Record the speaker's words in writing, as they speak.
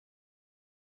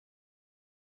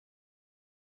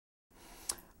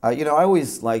I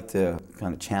always like to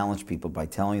kind of challenge people by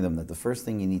telling them that the first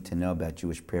thing you need to know about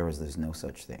Jewish prayer is there's no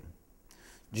such thing.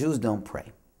 Jews don't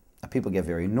pray. Now, people get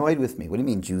very annoyed with me. What do you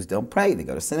mean Jews don't pray? They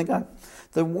go to synagogue.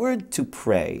 The word to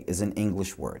pray is an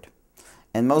English word.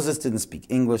 And Moses didn't speak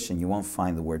English, and you won't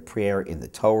find the word prayer in the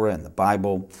Torah and the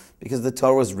Bible because the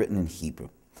Torah is written in Hebrew.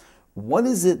 What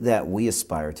is it that we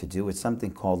aspire to do? It's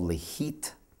something called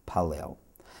lehit palel.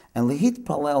 And lehit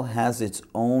palel has its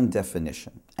own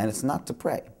definition, and it's not to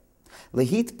pray.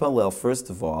 Lehit palel, first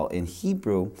of all, in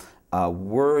Hebrew,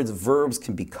 verbs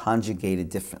can be conjugated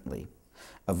differently.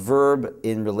 A verb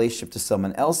in relationship to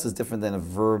someone else is different than a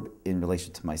verb in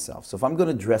relation to myself. So if I'm going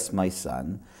to dress my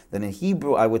son, then in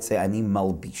Hebrew I would say ani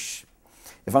malbish.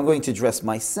 If I'm going to dress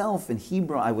myself, in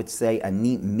Hebrew I would say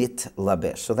ani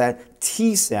mitlabesh. So that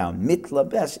T sound,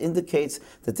 mitlabesh, indicates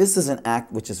that this is an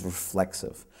act which is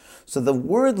reflexive. So the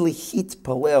word lihit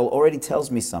palel already tells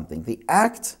me something. The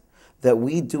act that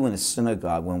we do in a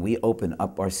synagogue when we open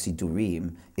up our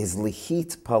sidurim is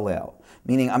lihit palel,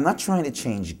 meaning I'm not trying to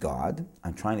change God,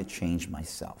 I'm trying to change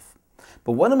myself.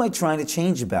 But what am I trying to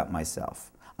change about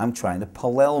myself? I'm trying to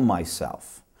palel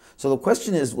myself. So the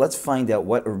question is, let's find out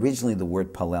what originally the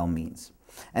word palel means.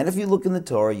 And if you look in the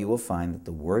Torah, you will find that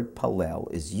the word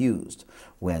palel is used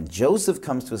when Joseph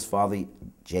comes to his father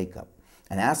Jacob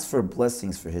and asks for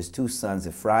blessings for his two sons,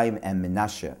 Ephraim and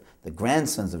Menashe, the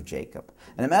grandsons of Jacob.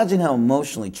 And imagine how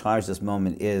emotionally charged this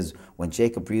moment is when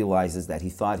Jacob realizes that he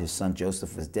thought his son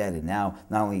Joseph was dead, and now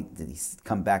not only did he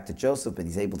come back to Joseph, but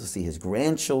he's able to see his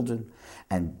grandchildren.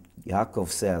 And Jacob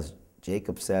says,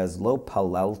 Lo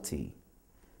palalti,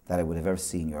 that I would have ever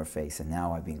seen your face, and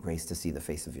now I've been graced to see the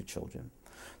face of your children.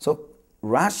 So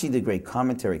Rashi, the great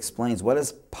commentary, explains, what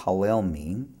does palel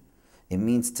mean? It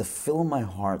means to fill my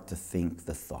heart to think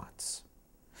the thoughts.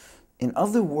 In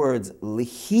other words,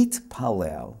 lihit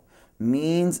palel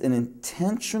means an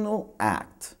intentional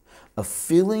act of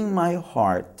filling my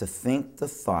heart to think the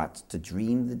thoughts, to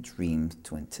dream the dreams,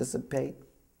 to anticipate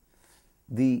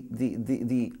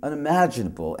the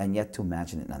unimaginable, and yet to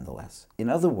imagine it nonetheless. In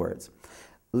other words,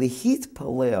 lihit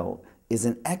palel is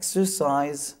an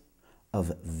exercise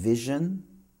of vision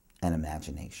and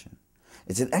imagination.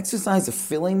 It's an exercise of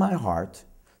filling my heart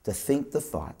to think the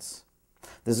thoughts.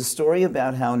 There's a story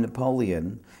about how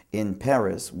Napoleon in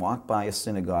Paris walked by a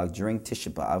synagogue during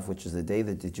Tisha B'Av, which is the day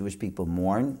that the Jewish people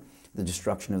mourn the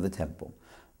destruction of the temple.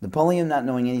 Napoleon, not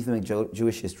knowing anything about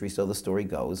Jewish history, so the story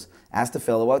goes, asked a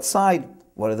fellow outside,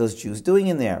 what are those Jews doing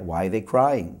in there? Why are they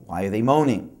crying? Why are they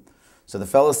moaning? So the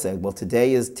fellow said, well,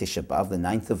 today is Tisha B'Av, the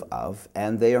 9th of Av,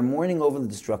 and they are mourning over the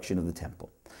destruction of the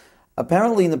temple.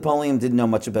 Apparently, Napoleon didn't know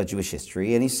much about Jewish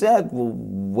history, and he said, well,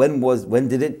 when was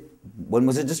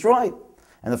it destroyed?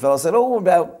 And the fellow said, oh,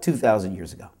 about 2,000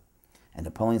 years ago. And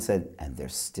Napoleon said, and they're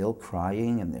still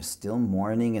crying, and they're still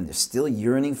mourning, and they're still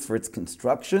yearning for its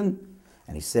construction?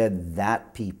 And he said,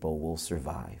 that people will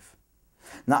survive.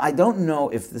 Now, I don't know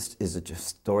if this is a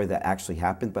story that actually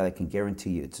happened, but I can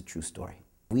guarantee you it's a true story.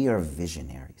 We are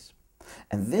visionaries.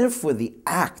 And therefore, the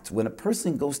act, when a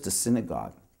person goes to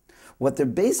synagogue, what they're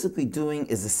basically doing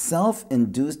is a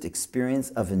self-induced experience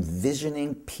of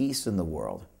envisioning peace in the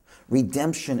world,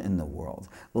 redemption in the world,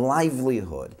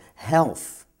 livelihood,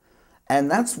 health.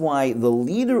 And that's why the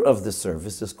leader of the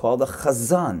service is called a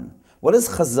chazan. What does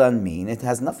chazan mean? It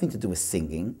has nothing to do with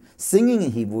singing. Singing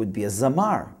in Hebrew would be a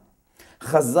zamar.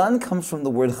 Chazan comes from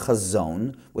the word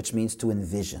chazon, which means to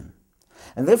envision.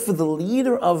 And therefore, the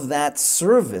leader of that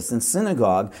service in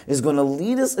synagogue is going to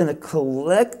lead us in a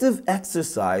collective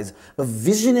exercise of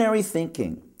visionary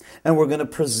thinking. And we're going to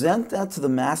present that to the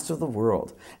master of the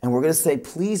world. And we're going to say,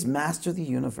 please, master the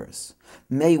universe,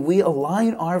 may we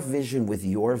align our vision with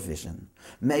your vision.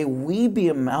 May we be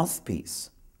a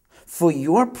mouthpiece for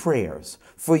your prayers,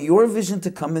 for your vision to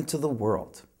come into the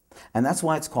world. And that's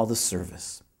why it's called a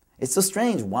service. It's so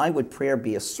strange. Why would prayer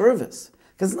be a service?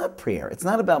 Because it's not prayer. It's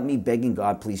not about me begging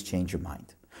God, please change your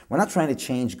mind. We're not trying to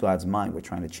change God's mind. We're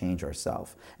trying to change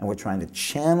ourselves. And we're trying to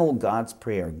channel God's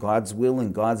prayer, God's will,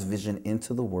 and God's vision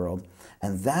into the world.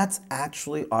 And that's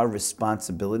actually our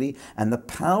responsibility and the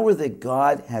power that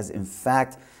God has, in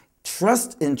fact,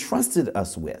 entrusted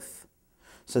us with,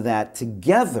 so that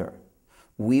together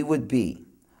we would be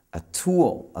a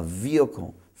tool, a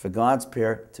vehicle for God's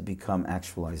prayer to become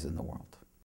actualized in the world.